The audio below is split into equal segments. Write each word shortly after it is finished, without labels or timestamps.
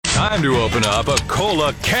Time to open up a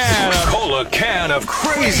KOLA Can of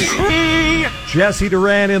Crazy. Jesse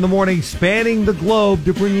Duran in the morning, spanning the globe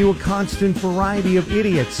to bring you a constant variety of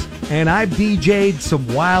idiots. And I've DJ'd some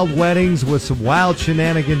wild weddings with some wild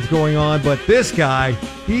shenanigans going on, but this guy,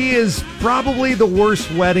 he is probably the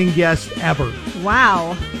worst wedding guest ever.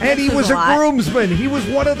 Wow. And he was a groomsman. He was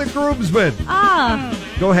one of the groomsmen.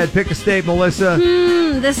 Go ahead, pick a state, Melissa.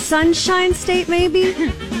 The Sunshine State,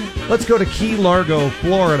 maybe? Let's go to Key Largo,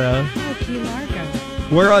 Florida. Oh, Key Largo.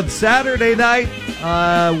 Where on Saturday night,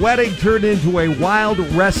 wedding turned into a wild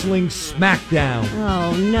wrestling smackdown.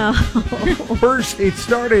 Oh, no. First, it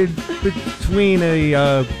started between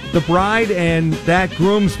the bride and that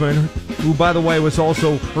groomsman, who, by the way, was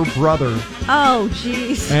also her brother. Oh,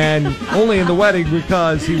 jeez. And only in the wedding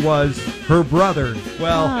because he was her brother.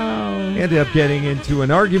 Well, ended up getting into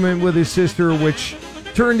an argument with his sister, which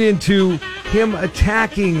turned into him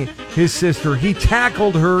attacking his sister. He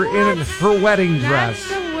tackled her in her wedding dress.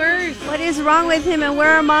 That's the worst. What is wrong with him, and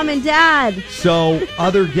where are Mom and Dad? So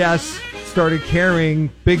other guests started carrying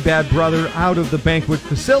Big Bad Brother out of the banquet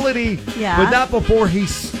facility, but not before he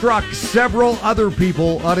struck several other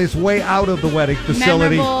people on his way out of the wedding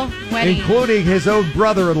facility, including his own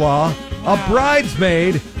brother-in-law, a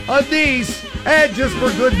bridesmaid, a niece, and just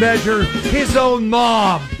for good measure, his own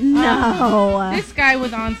mom. No. This guy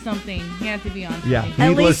was on something. He had to be on something. Yeah,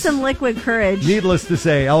 At least some liquid courage. Needless to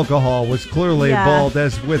say, alcohol was clearly involved,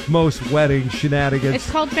 as with most wedding shenanigans. It's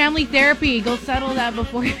called family therapy. Go settle that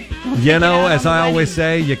before you know, as I always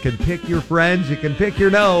say, you can pick your friends, you can pick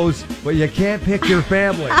your nose, but you can't pick your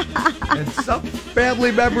family. And some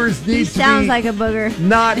family members need to sounds be like a booger.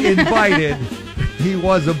 Not invited. He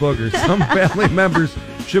was a booger. Some family members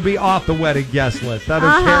should be off the wedding guest list. I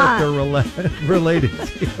don't care if they're related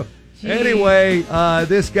to you. Anyway,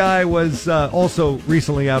 this guy was also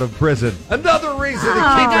recently out of prison. Another reason to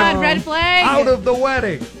keep him red flag. out of the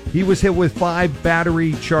wedding. He was hit with 5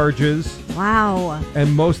 battery charges. Wow.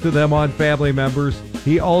 And most of them on family members.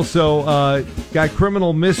 He also got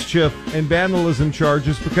criminal mischief and vandalism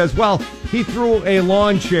charges because, well, he threw a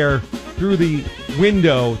lawn chair through the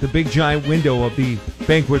window, the big giant window of the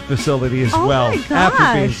banquet facility as well,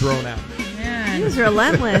 after being thrown out. Man. He was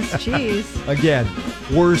relentless. Jeez. Again,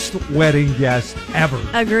 worst wedding guest ever.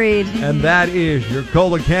 Agreed. And that is your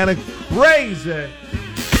KOLA Can of Crazy.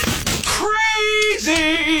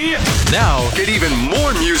 Crazy! Now, get even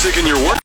more music in your work.